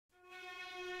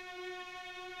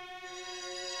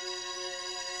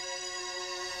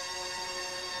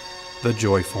The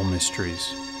joyful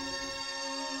mysteries.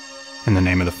 In the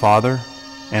name of the Father,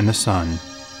 and the Son,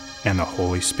 and the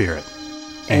Holy Spirit.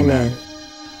 Amen.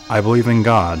 I believe in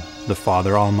God, the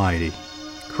Father Almighty,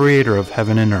 creator of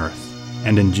heaven and earth,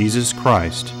 and in Jesus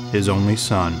Christ, his only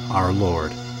Son, our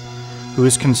Lord, who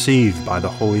is conceived by the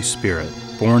Holy Spirit,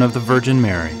 born of the Virgin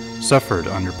Mary, suffered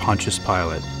under Pontius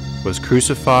Pilate, was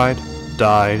crucified,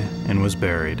 died, and was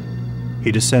buried.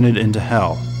 He descended into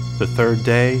hell. The third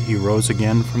day he rose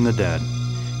again from the dead.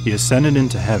 He ascended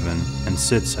into heaven and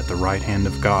sits at the right hand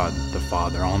of God, the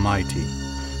Father Almighty.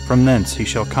 From thence he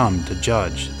shall come to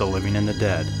judge the living and the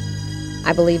dead.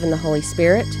 I believe in the Holy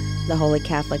Spirit, the Holy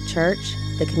Catholic Church,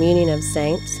 the communion of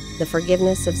saints, the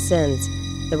forgiveness of sins,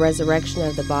 the resurrection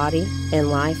of the body,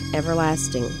 and life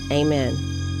everlasting. Amen.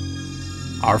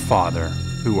 Our Father,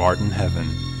 who art in heaven,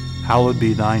 hallowed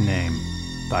be thy name.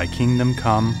 Thy kingdom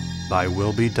come, thy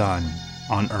will be done,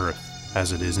 on earth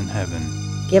as it is in heaven.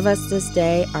 Give us this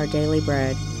day our daily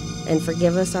bread, and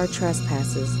forgive us our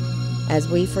trespasses, as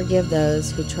we forgive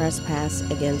those who trespass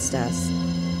against us.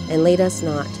 And lead us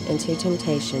not into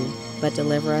temptation, but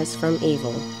deliver us from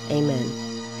evil. Amen.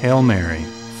 Hail Mary,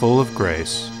 full of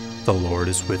grace, the Lord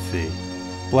is with thee.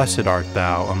 Blessed art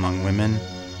thou among women,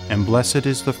 and blessed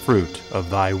is the fruit of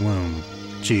thy womb,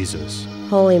 Jesus.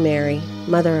 Holy Mary,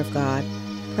 Mother of God,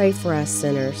 pray for us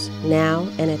sinners, now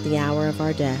and at the hour of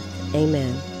our death.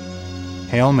 Amen.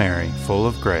 Hail Mary, full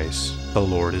of grace, the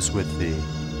Lord is with thee.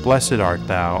 Blessed art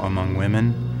thou among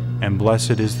women, and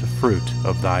blessed is the fruit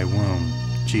of thy womb,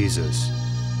 Jesus.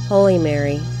 Holy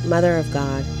Mary, Mother of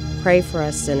God, pray for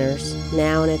us sinners,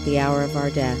 now and at the hour of our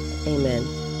death. Amen.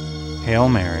 Hail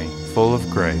Mary, full of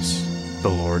grace, the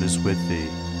Lord is with thee.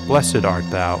 Blessed art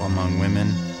thou among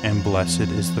women, and blessed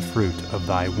is the fruit of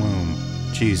thy womb,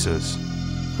 Jesus.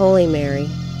 Holy Mary,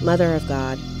 Mother of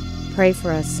God, pray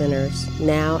for us sinners,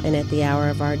 now and at the hour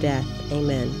of our death.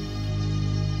 Amen.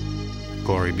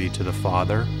 Glory be to the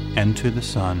Father, and to the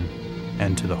Son,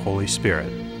 and to the Holy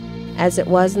Spirit. As it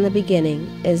was in the beginning,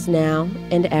 is now,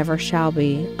 and ever shall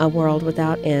be, a world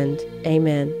without end.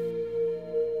 Amen.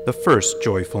 The first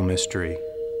joyful mystery,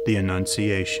 the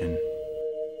Annunciation.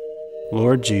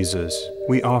 Lord Jesus,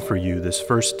 we offer you this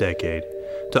first decade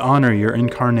to honor your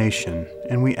incarnation,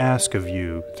 and we ask of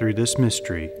you, through this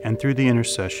mystery and through the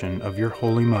intercession of your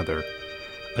Holy Mother,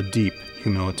 a deep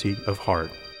humility of heart.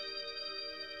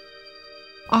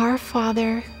 Our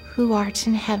Father, who art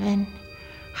in heaven,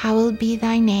 hallowed be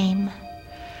thy name.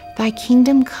 Thy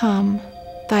kingdom come,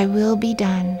 thy will be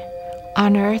done,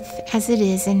 on earth as it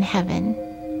is in heaven.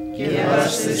 Give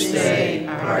us this day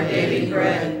our daily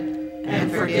bread,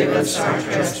 and forgive us our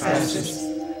trespasses,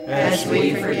 as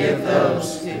we forgive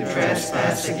those who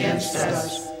trespass against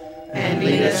us. And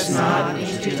lead us not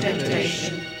into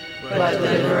temptation, but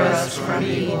deliver us from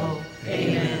evil.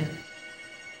 Amen.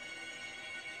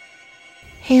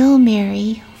 Hail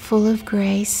Mary, full of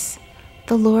grace,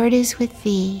 the Lord is with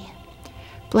thee.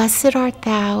 Blessed art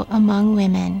thou among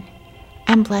women,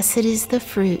 and blessed is the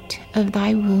fruit of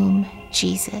thy womb,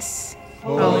 Jesus.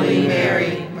 Holy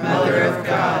Mary, Mother of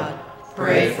God,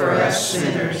 pray for us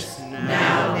sinners,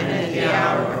 now and at the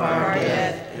hour of our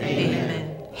death.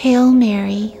 Amen. Hail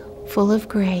Mary, full of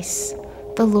grace,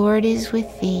 the Lord is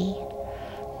with thee.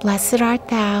 Blessed art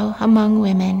thou among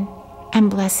women, and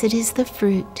blessed is the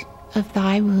fruit of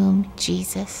thy womb,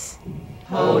 Jesus.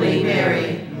 Holy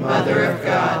Mary, Mother of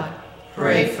God,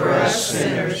 pray for us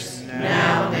sinners,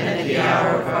 now and at the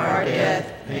hour of our death.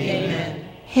 Amen.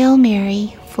 Hail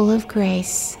Mary, full of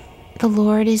grace, the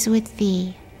Lord is with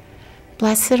thee.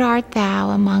 Blessed art thou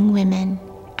among women,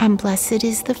 and blessed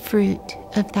is the fruit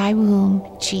of thy womb,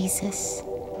 Jesus.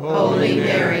 Holy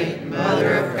Mary,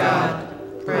 Mother of God,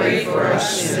 pray for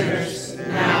us sinners,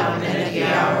 now and at the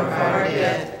hour of our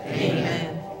death.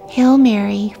 Amen. Hail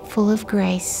Mary, full of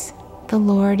grace, the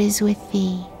Lord is with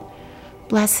thee.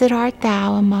 Blessed art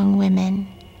thou among women,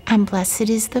 and blessed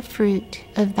is the fruit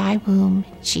of thy womb,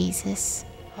 Jesus.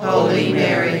 Holy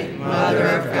Mary, Mother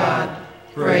of God,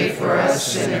 pray for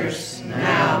us sinners,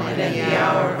 now and at the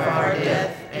hour of our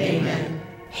death. Amen.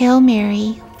 Hail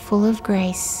Mary, full of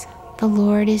grace, the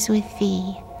Lord is with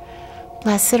thee.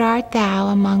 Blessed art thou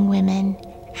among women,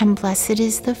 and blessed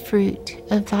is the fruit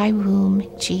of thy womb,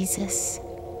 Jesus.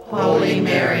 Holy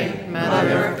Mary,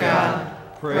 Mother of God,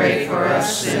 pray for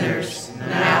us sinners,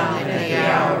 now and at the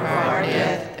hour of our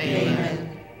death.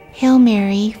 Amen. Hail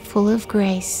Mary, full of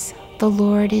grace, the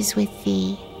Lord is with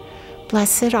thee.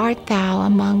 Blessed art thou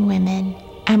among women,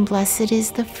 and blessed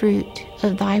is the fruit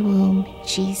of thy womb,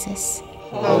 Jesus.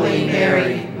 Holy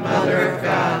Mary, Mother of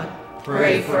God,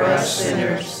 pray for us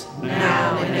sinners,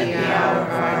 now and at the hour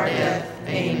of our death.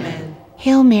 Amen.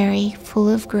 Hail Mary, full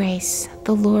of grace,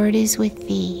 the Lord is with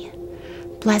thee.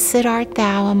 Blessed art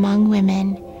thou among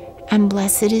women, and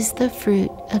blessed is the fruit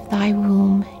of thy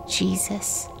womb,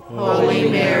 Jesus. Holy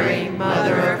Mary,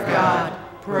 Mother of God,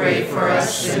 pray for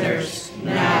us sinners,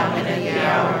 now and at the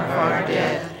hour of our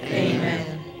death.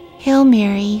 Amen. Hail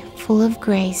Mary, full of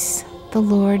grace, the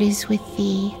Lord is with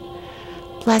thee.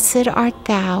 Blessed art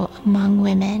thou among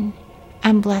women,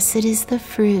 and blessed is the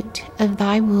fruit of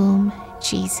thy womb,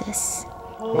 Jesus.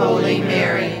 Holy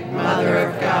Mary, Mother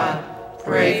of God,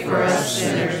 pray for us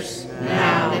sinners,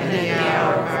 now and at the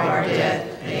hour of our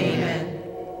death.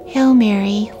 Amen. Hail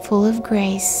Mary, full of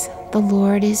grace, the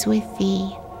Lord is with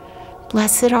thee.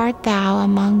 Blessed art thou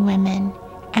among women,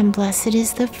 and blessed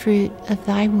is the fruit of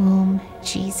thy womb,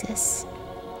 Jesus.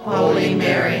 Holy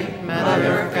Mary,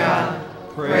 Mother of God,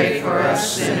 pray for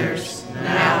us sinners,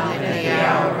 now and at the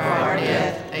hour of our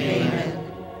death.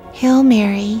 Amen. Hail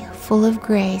Mary, full of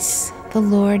grace, the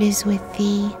Lord is with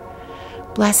thee.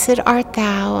 Blessed art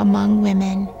thou among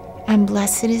women, and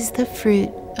blessed is the fruit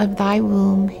of thy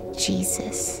womb,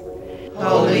 Jesus.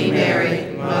 Holy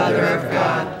Mary, Mother of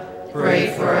God,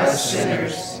 pray for us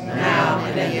sinners, now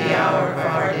and at the hour of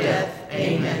our death.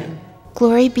 Amen.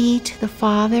 Glory be to the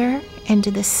Father, and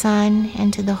to the Son,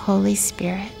 and to the Holy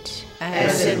Spirit.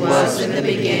 As it was in the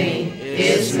beginning,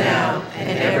 is now,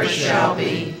 and ever shall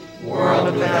be,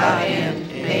 world without end.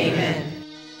 Amen.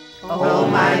 O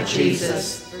my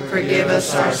Jesus, forgive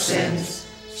us our sins,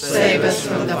 save us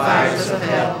from the fires of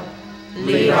hell,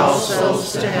 lead all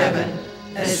souls to heaven,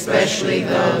 especially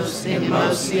those in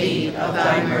most need of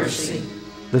thy mercy.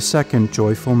 The second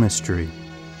joyful mystery,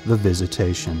 the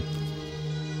Visitation.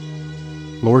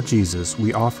 Lord Jesus,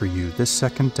 we offer you this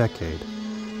second decade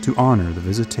to honor the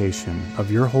visitation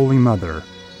of your Holy Mother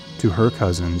to her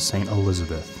cousin, St.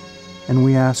 Elizabeth. And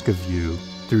we ask of you,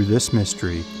 through this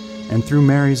mystery and through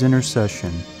Mary's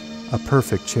intercession, a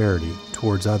perfect charity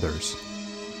towards others.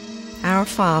 Our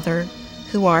Father,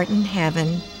 who art in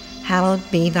heaven, hallowed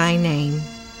be thy name.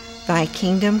 Thy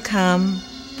kingdom come,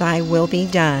 thy will be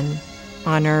done,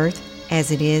 on earth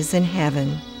as it is in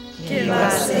heaven. Give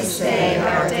us this day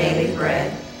our daily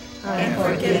bread, and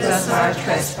forgive us our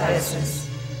trespasses,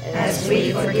 as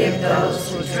we forgive those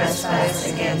who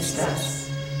trespass against us.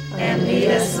 And lead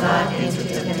us not into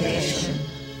temptation,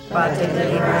 but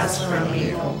deliver us from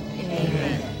evil.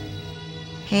 Amen.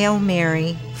 Hail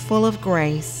Mary, full of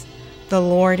grace, the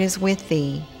Lord is with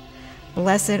thee.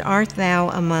 Blessed art thou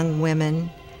among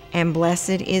women, and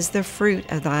blessed is the fruit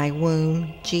of thy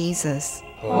womb, Jesus.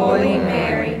 Holy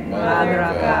Mary, Mother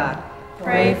of God,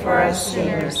 pray for us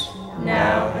sinners,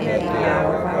 now and at the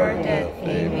hour of our death.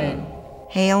 Amen.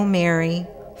 Hail Mary,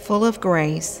 full of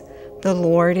grace, the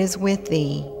Lord is with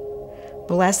thee.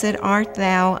 Blessed art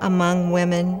thou among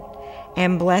women,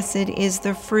 and blessed is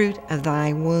the fruit of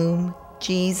thy womb,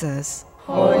 Jesus.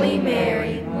 Holy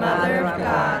Mary, Mother of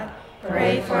God,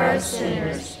 pray for us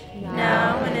sinners,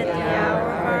 now and at the hour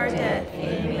of our death.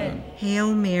 Amen.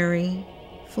 Hail Mary,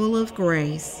 full of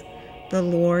grace, the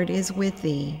Lord is with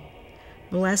thee.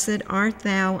 Blessed art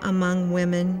thou among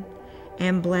women,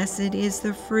 and blessed is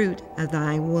the fruit of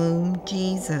thy womb,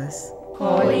 Jesus.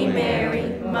 Holy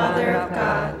Mary, Mother of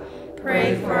God,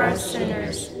 pray for us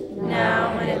sinners,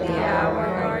 now and at the hour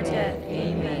of our death.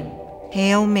 Amen.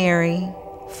 Hail Mary,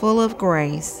 full of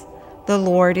grace, the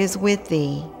Lord is with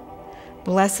thee.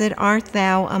 Blessed art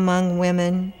thou among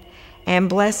women, and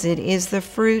blessed is the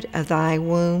fruit of thy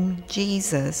womb,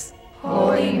 Jesus.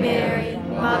 Holy Mary,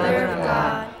 Mother of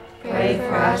God, pray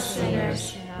for us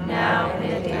sinners, now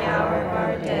and at the hour of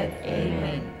our death.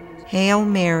 Amen. Hail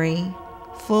Mary,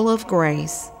 full of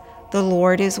grace, the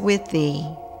Lord is with thee.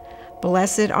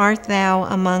 Blessed art thou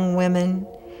among women,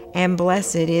 and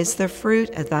blessed is the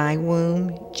fruit of thy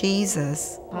womb,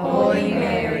 Jesus. Holy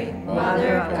Mary,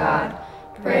 Mother of God,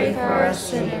 pray for us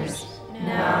sinners,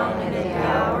 now and at the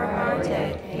hour of our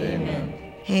death.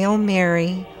 Amen. Hail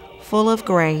Mary, full of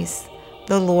grace,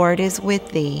 the Lord is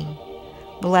with thee.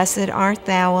 Blessed art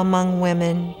thou among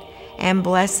women, and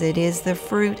blessed is the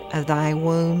fruit of thy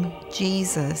womb,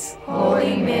 Jesus.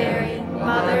 Holy Mary,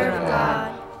 Mother of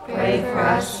God, pray for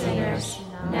us sinners,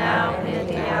 now and at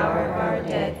the hour of our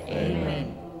death.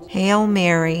 Amen. Hail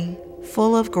Mary,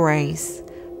 full of grace,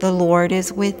 the Lord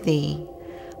is with thee.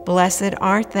 Blessed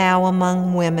art thou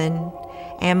among women,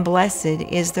 and blessed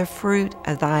is the fruit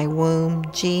of thy womb,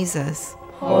 Jesus.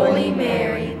 Holy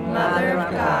Mary, Mother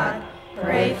of God,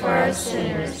 pray for us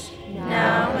sinners,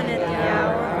 now and at the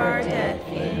hour of our death.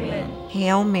 Amen.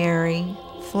 Hail Mary,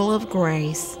 full of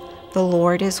grace, the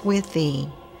Lord is with thee.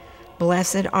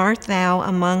 Blessed art thou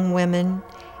among women,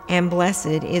 and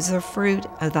blessed is the fruit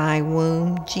of thy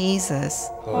womb, Jesus.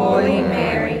 Holy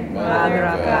Mary, Mother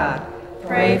of God,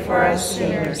 pray for us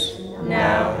sinners,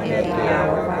 now and at the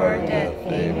hour of our death.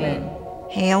 Amen.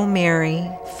 Hail Mary,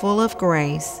 full of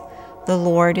grace, the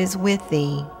Lord is with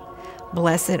thee.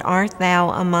 Blessed art thou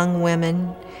among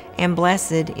women, and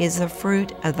blessed is the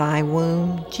fruit of thy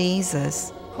womb,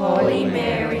 Jesus. Holy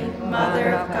Mary,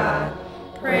 Mother of God,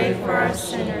 pray for us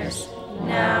sinners,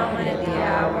 now and at the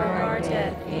hour of our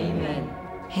death. Amen.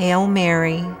 Hail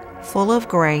Mary, full of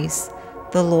grace,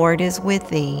 the Lord is with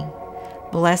thee.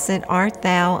 Blessed art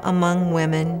thou among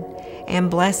women, and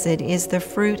blessed is the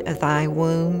fruit of thy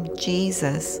womb,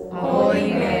 Jesus.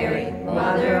 Holy Mary,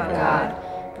 Mother of God,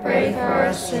 pray for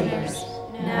us sinners,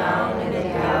 now and at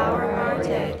the hour of our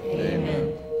death.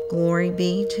 Amen. Glory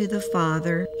be to the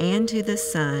Father, and to the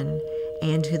Son,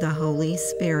 and to the Holy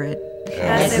Spirit.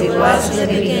 As it was in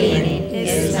the beginning,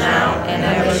 is now, and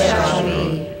ever shall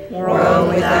be,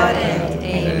 world without end.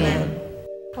 Amen.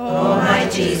 O my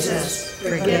Jesus,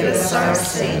 forgive us our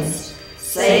sins,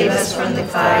 save us from the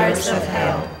fires of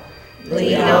hell,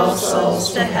 lead all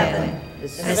souls to heaven,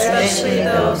 especially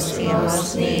those in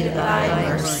most need of thy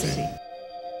mercy.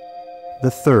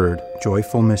 The third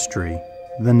joyful mystery,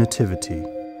 the Nativity.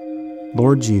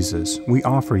 Lord Jesus, we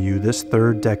offer you this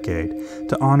third decade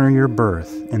to honor your birth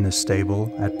in the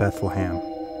stable at Bethlehem.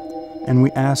 And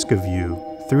we ask of you,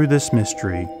 through this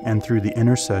mystery and through the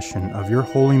intercession of your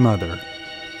Holy Mother,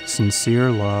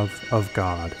 sincere love of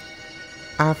God.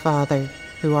 Our Father,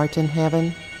 who art in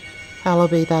heaven,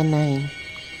 hallowed be thy name.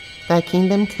 Thy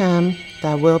kingdom come,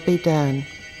 thy will be done,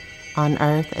 on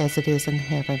earth as it is in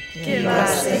heaven. Give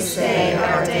us this day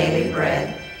our daily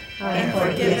bread, and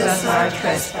forgive us our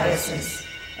trespasses,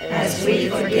 as we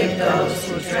forgive those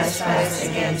who trespass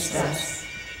against us.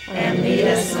 And lead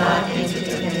us not into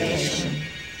temptation,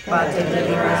 but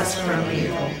deliver us from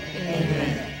evil.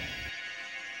 Amen.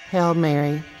 Hail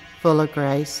Mary, full of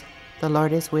grace, the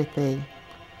Lord is with thee.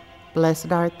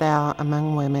 Blessed art thou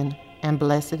among women, and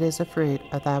blessed is the fruit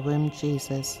of thy womb,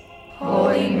 Jesus.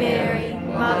 Holy Mary,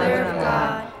 Mother of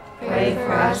God, pray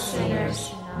for us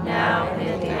sinners, now and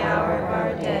at the hour of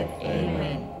our death.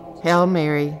 Amen. Hail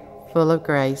Mary, full of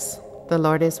grace, the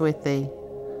Lord is with thee.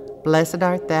 Blessed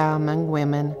art thou among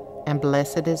women, and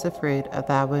blessed is the fruit of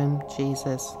thy womb,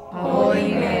 Jesus.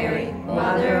 Holy Mary,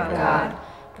 Mother of God,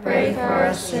 pray for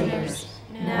us sinners,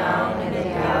 now and at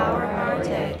the hour of our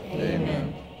death.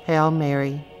 Amen. Hail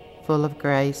Mary, full of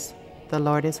grace, the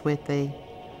Lord is with thee.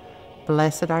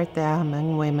 Blessed art thou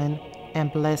among women,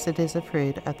 and blessed is the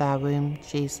fruit of thy womb,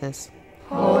 Jesus.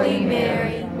 Holy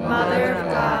Mary, Mother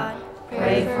of God,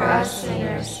 pray for us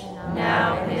sinners,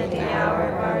 now and at the hour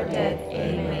of our death.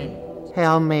 Amen.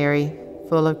 Hail Mary,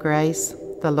 full of grace,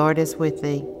 the Lord is with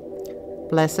thee.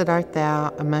 Blessed art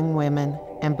thou among women,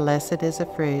 and blessed is the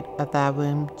fruit of thy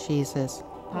womb, Jesus.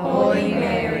 Holy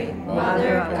Mary,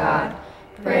 Mother of God,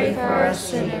 pray for us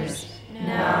sinners,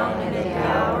 now and at the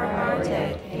hour of our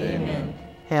death. Amen.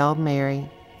 Hail Mary,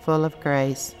 full of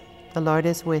grace, the Lord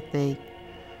is with thee.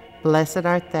 Blessed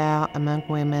art thou among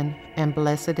women, and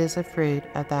blessed is the fruit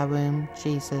of thy womb,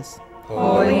 Jesus.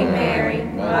 Holy Mary,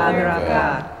 Mother of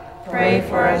God, pray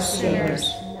for us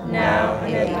sinners, now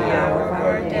and at the hour of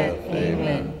our death.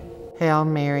 Amen. Hail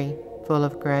Mary, full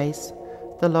of grace,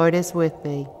 the Lord is with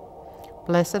thee.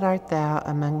 Blessed art thou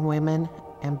among women,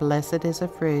 and blessed is the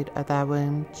fruit of thy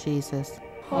womb, Jesus.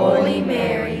 Holy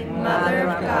Mary, Mother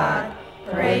of God,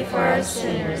 pray for us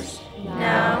sinners,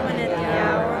 now and at the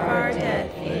hour of our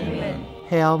death. Amen.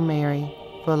 Hail Mary,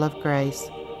 full of grace,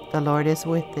 the Lord is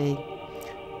with thee.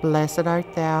 Blessed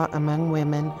art thou among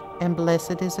women, and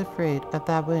blessed is the fruit of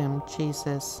thy womb,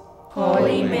 Jesus.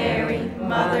 Holy Mary,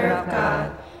 Mother of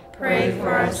God, pray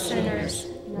for us sinners,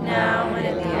 now and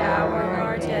at the hour of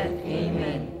our death.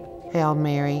 Amen. Hail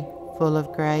Mary, full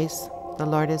of grace, the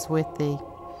Lord is with thee.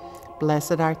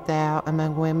 Blessed art thou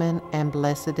among women, and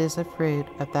blessed is the fruit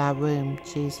of thy womb,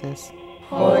 Jesus.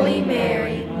 Holy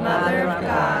Mary, Mother of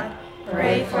God,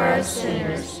 pray for us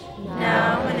sinners,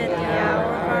 now and at the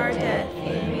hour of our death.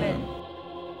 Amen.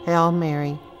 Hail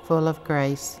Mary, full of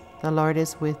grace, the Lord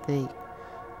is with thee.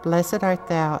 Blessed art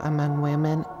thou among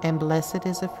women, and blessed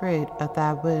is the fruit of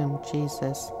thy womb,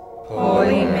 Jesus.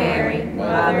 Holy Mary,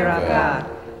 Mother of God,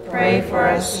 pray for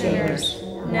us sinners,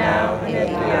 now and at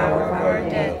the hour of our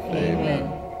death.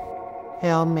 Amen.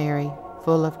 Hail Mary,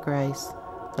 full of grace,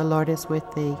 the Lord is with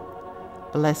thee.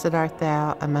 Blessed art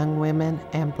thou among women,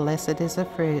 and blessed is the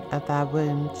fruit of thy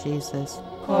womb, Jesus.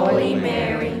 Holy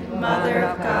Mary, Mother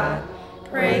of God,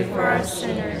 pray for us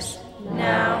sinners,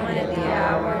 now and at the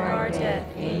hour of our death.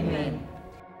 Amen.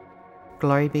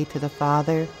 Glory be to the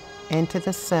Father, and to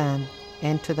the Son,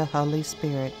 and to the Holy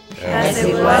Spirit. As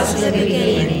it was in the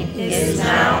beginning, is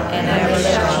now, and ever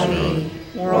shall be,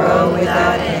 world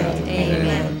without end.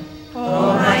 Amen.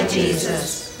 O my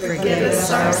Jesus, forgive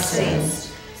us our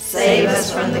sins, save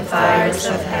us from the fires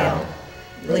of hell,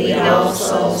 lead all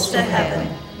souls to heaven,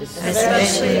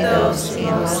 especially those in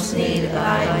most need of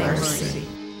thy mercy.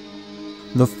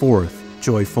 The fourth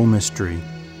joyful mystery,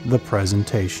 the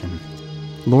Presentation.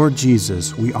 Lord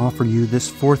Jesus, we offer you this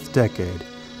fourth decade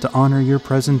to honor your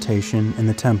presentation in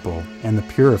the temple and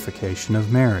the purification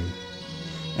of Mary.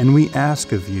 And we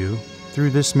ask of you,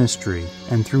 through this mystery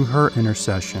and through her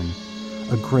intercession,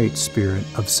 a great spirit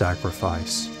of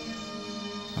sacrifice.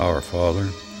 Our Father,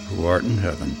 who art in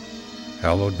heaven,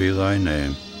 hallowed be thy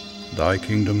name. Thy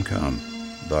kingdom come,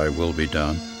 thy will be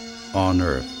done, on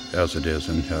earth as it is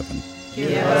in heaven.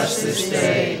 Give us this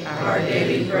day our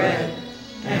daily bread,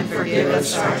 and forgive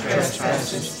us our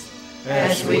trespasses,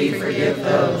 as we forgive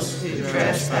those who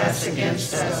trespass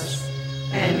against us.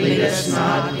 And lead us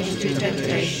not into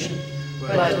temptation,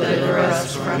 but deliver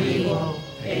us from evil.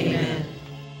 Amen.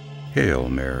 Hail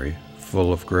Mary,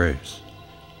 full of grace,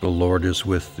 the Lord is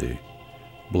with thee.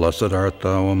 Blessed art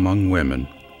thou among women,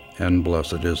 and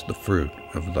blessed is the fruit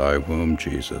of thy womb,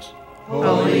 Jesus.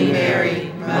 Holy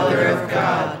Mary, Mother of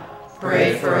God,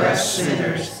 pray for us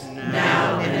sinners,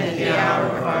 now and at the hour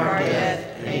of our death.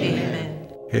 Amen.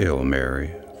 Hail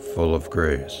Mary, full of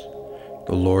grace,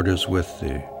 the Lord is with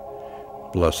thee.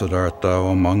 Blessed art thou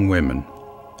among women,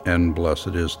 and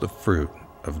blessed is the fruit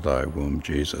of thy womb,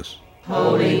 Jesus.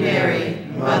 Holy Mary,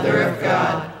 Mother of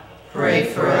God, pray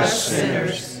for us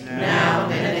sinners, now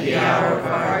and at the hour of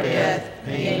our death.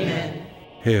 Amen.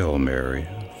 Hail Mary,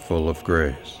 full of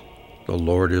grace, the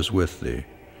Lord is with thee.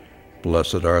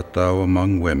 Blessed art thou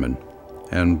among women,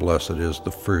 and blessed is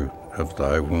the fruit of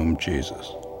thy womb,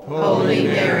 Jesus. Holy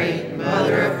Mary,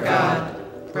 Mother of God,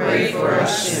 pray for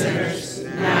us sinners,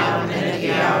 now and at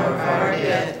the hour of our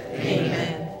death.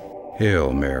 Amen.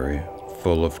 Hail Mary,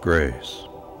 full of grace,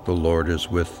 the Lord is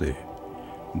with thee.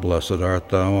 Blessed art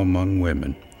thou among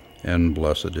women, and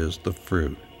blessed is the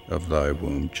fruit of thy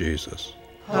womb, Jesus.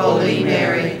 Holy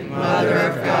Mary, Mother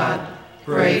of God,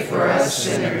 pray for us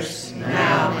sinners,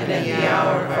 now and at the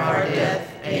hour of our death.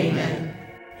 Amen.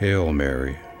 Hail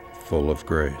Mary, full of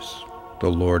grace, the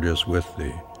Lord is with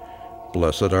thee.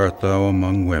 Blessed art thou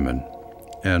among women,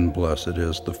 and blessed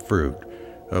is the fruit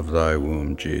of thy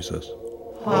womb, Jesus.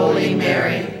 Holy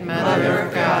Mary, Mother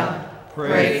of God,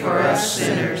 pray for us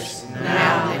sinners,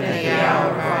 now and at the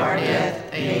hour of our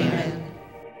death. Amen.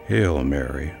 Hail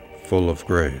Mary, full of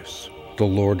grace, the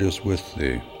Lord is with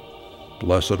thee.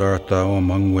 Blessed art thou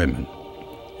among women,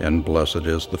 and blessed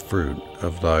is the fruit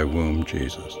of thy womb,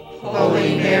 Jesus.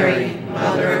 Holy Mary,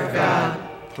 Mother of God,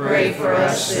 pray for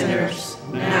us sinners,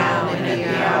 now and at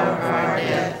the hour of our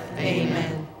death.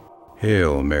 Amen.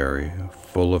 Hail Mary,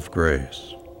 full of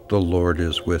grace, the Lord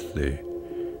is with thee.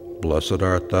 Blessed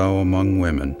art thou among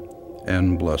women,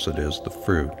 and blessed is the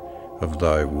fruit of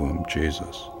thy womb,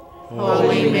 Jesus.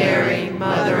 Holy Mary,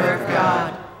 Mother of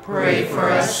God, pray for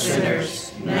us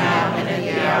sinners, now and at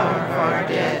the hour of our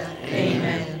death.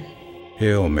 Amen.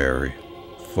 Hail Mary,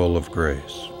 full of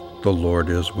grace, the Lord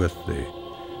is with thee.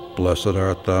 Blessed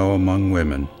art thou among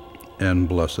women, and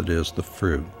blessed is the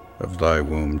fruit of thy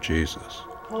womb, Jesus.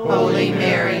 Holy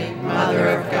Mary,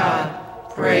 Mother of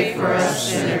God, pray for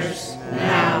us sinners,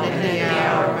 now and at the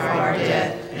hour of our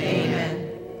death.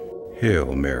 Amen.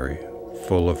 Hail Mary,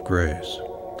 full of grace,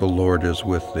 the Lord is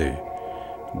with thee.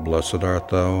 Blessed art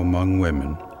thou among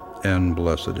women, and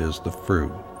blessed is the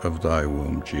fruit of thy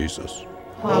womb, Jesus.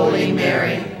 Holy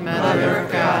Mary, Mother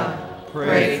of God,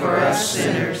 pray for us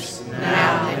sinners,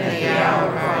 now and at the hour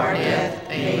of our death.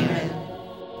 Amen.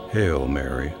 Hail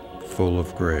Mary, full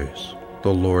of grace,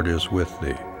 the Lord is with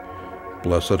thee.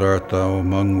 Blessed art thou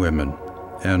among women,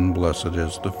 and blessed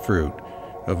is the fruit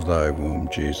of thy womb,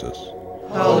 Jesus.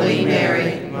 Holy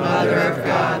Mary, Mother of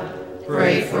God,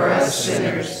 pray for us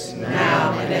sinners,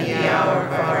 now and at the hour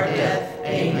of our death.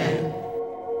 Amen.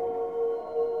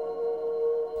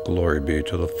 Glory be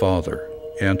to the Father,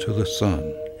 and to the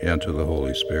Son, and to the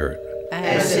Holy Spirit.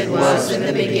 As it was in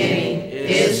the beginning,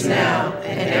 is now,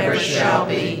 and ever shall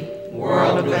be,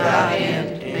 world without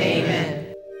end.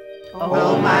 Amen.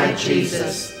 O my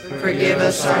Jesus, forgive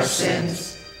us our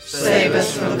sins, save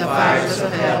us from the fires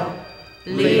of hell,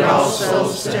 lead all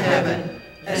souls to heaven,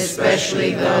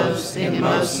 especially those in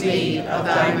most need of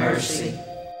thy mercy.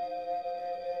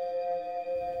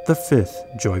 The fifth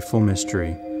joyful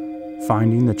mystery,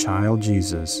 finding the child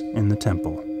Jesus in the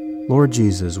temple. Lord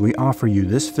Jesus, we offer you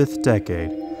this fifth decade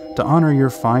to honor your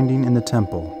finding in the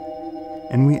temple,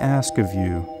 and we ask of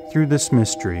you, through this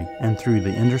mystery and through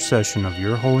the intercession of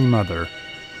your Holy Mother,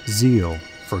 zeal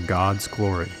for God's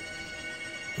glory.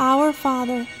 Our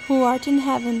Father, who art in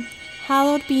heaven,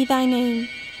 hallowed be thy name.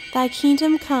 Thy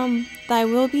kingdom come, thy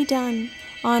will be done,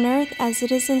 on earth as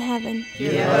it is in heaven.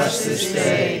 Give us this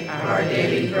day our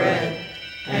daily bread,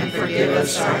 and forgive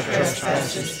us our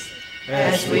trespasses,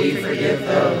 as we forgive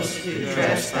those who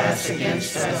trespass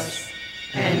against us.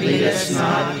 And lead us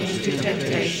not into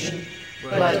temptation,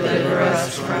 but deliver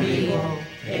us from evil.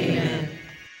 Amen.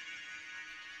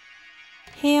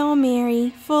 Hail Mary,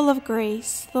 full of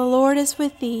grace, the Lord is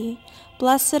with thee.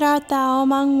 Blessed art thou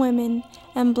among women,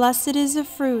 and blessed is the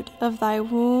fruit of thy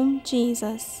womb,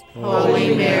 Jesus.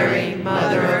 Holy Mary,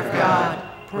 Mother of God,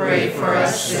 pray for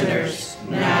us sinners,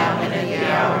 now and at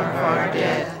the hour of our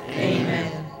death.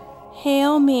 Amen.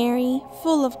 Hail Mary,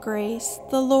 full of grace,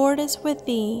 the Lord is with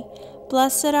thee.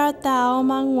 Blessed art thou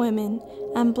among women,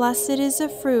 and blessed is the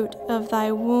fruit of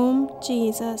thy womb,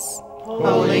 Jesus.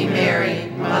 Holy Mary,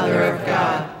 Mother of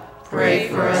God, pray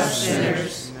for us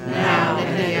sinners, now and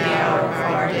at the hour of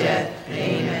our death.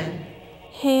 Amen.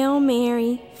 Hail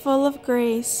Mary, full of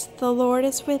grace, the Lord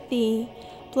is with thee.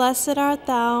 Blessed art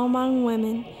thou among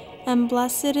women, and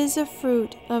blessed is the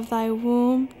fruit of thy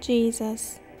womb,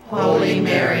 Jesus. Holy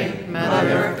Mary,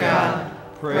 Mother of God,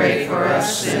 pray for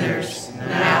us sinners,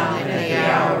 now and at the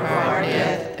hour of our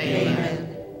death.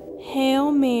 Amen.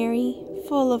 Hail Mary,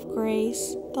 full of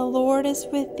grace, the Lord is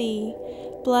with thee.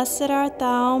 Blessed art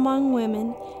thou among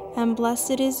women, and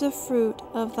blessed is the fruit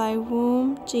of thy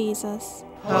womb, Jesus.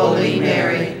 Holy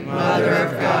Mary, Mother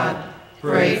of God,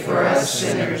 pray for us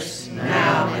sinners,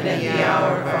 now and at the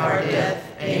hour of our death.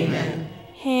 Amen.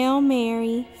 Hail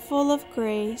Mary, full of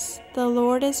grace, the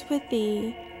Lord is with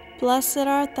thee. Blessed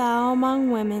art thou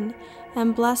among women,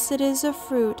 and blessed is the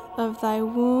fruit of thy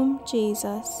womb,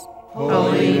 Jesus.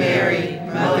 Holy Mary,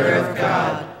 Mother of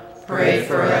God, pray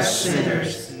for us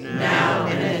sinners, now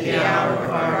and at the hour of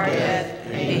our death.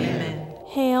 Amen.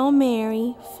 Hail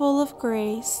Mary, full of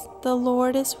grace, the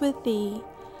Lord is with thee.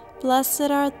 Blessed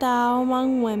art thou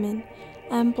among women,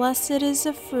 and blessed is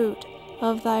the fruit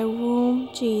of thy womb,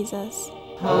 Jesus.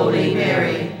 Holy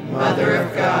Mary, Mother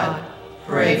of God,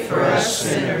 pray for us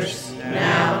sinners,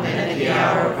 now and at the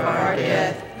hour of our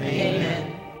death.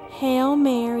 Amen. Hail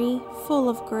Mary, full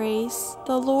of grace,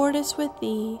 the Lord is with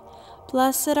thee.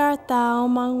 Blessed art thou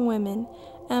among women,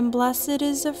 and blessed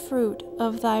is the fruit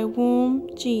of thy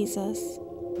womb, Jesus.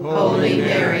 Holy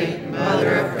Mary,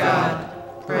 Mother of God,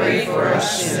 pray for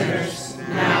us sinners,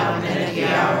 now and at the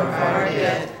hour of our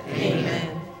death.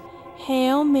 Amen.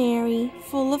 Hail Mary,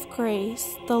 full of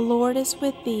grace, the Lord is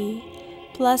with thee.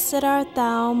 Blessed art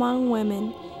thou among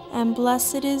women, and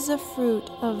blessed is the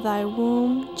fruit of thy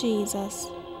womb, Jesus.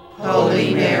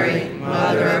 Holy Mary,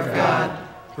 Mother of God,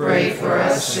 pray for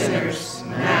us sinners,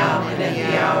 now and at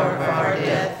the hour of our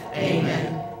death.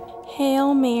 Amen.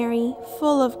 Hail Mary,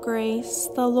 full of grace,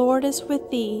 the Lord is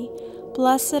with thee.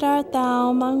 Blessed art thou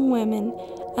among women,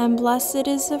 and blessed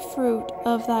is the fruit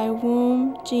of thy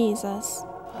womb, Jesus.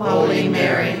 Holy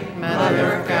Mary,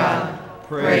 Mother of God,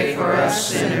 pray for us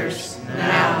sinners,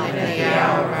 now and at the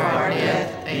hour of our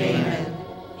death. Amen.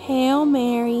 Hail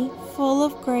Mary, full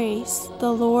of grace,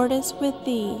 the Lord is with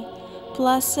thee.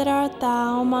 Blessed art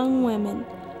thou among women,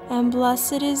 and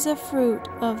blessed is the fruit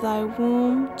of thy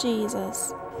womb,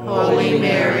 Jesus. Holy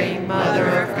Mary,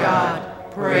 Mother of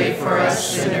God, pray for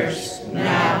us sinners,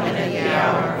 now and at the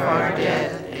hour of our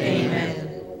death. Amen.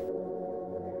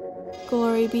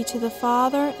 Glory be to the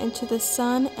Father, and to the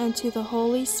Son, and to the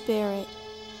Holy Spirit.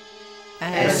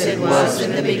 As it was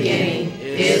in the beginning,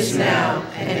 is now,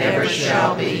 and ever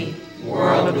shall be,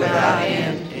 world without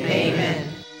end. Amen.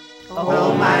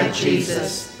 O my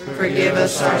Jesus, forgive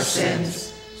us our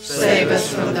sins, save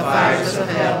us from the fires of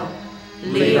hell,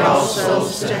 lead all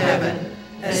souls to heaven,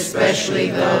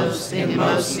 especially those in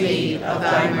most need of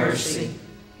thy mercy.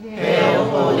 Hail,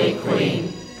 Holy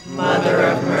Queen, Mother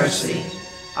of mercy,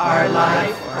 our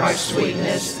life, our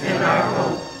sweetness, and our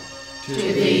hope. To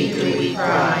thee do we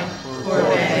cry, poor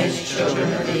banished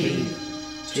children of Eve.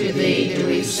 To thee do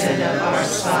we send up our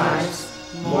sighs,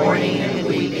 mourning and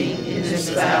weeping in this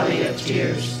valley of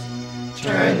tears.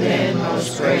 Turn then,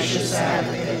 most gracious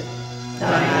Advocate,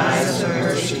 thine eyes of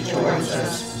mercy towards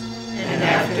us, and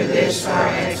after this our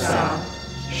exile,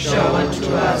 show unto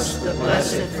us the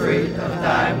blessed fruit of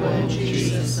thy womb,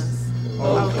 Jesus.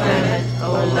 O clement,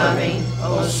 O loving,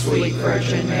 O sweet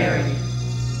Virgin Mary,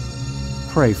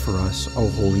 Pray for us, O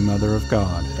Holy Mother of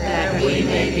God, that we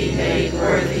may be made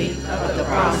worthy of the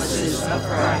promises of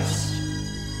Christ.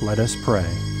 Let us pray.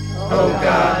 O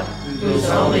God, whose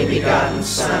only begotten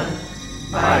Son,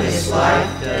 by his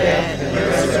life, death, and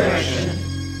resurrection,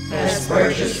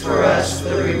 purchased for us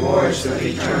the rewards of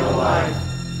eternal life,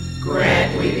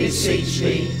 grant, we beseech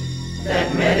thee,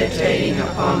 that meditating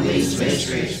upon these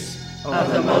mysteries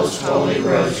of the most holy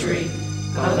Rosary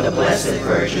of the Blessed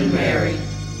Virgin Mary,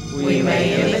 we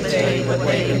may imitate what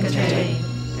they contain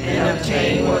and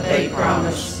obtain what they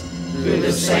promise. Through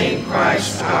the same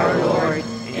Christ our Lord.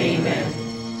 Amen.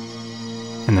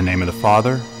 In the name of the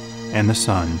Father, and the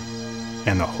Son,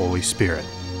 and the Holy Spirit.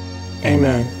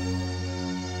 Amen.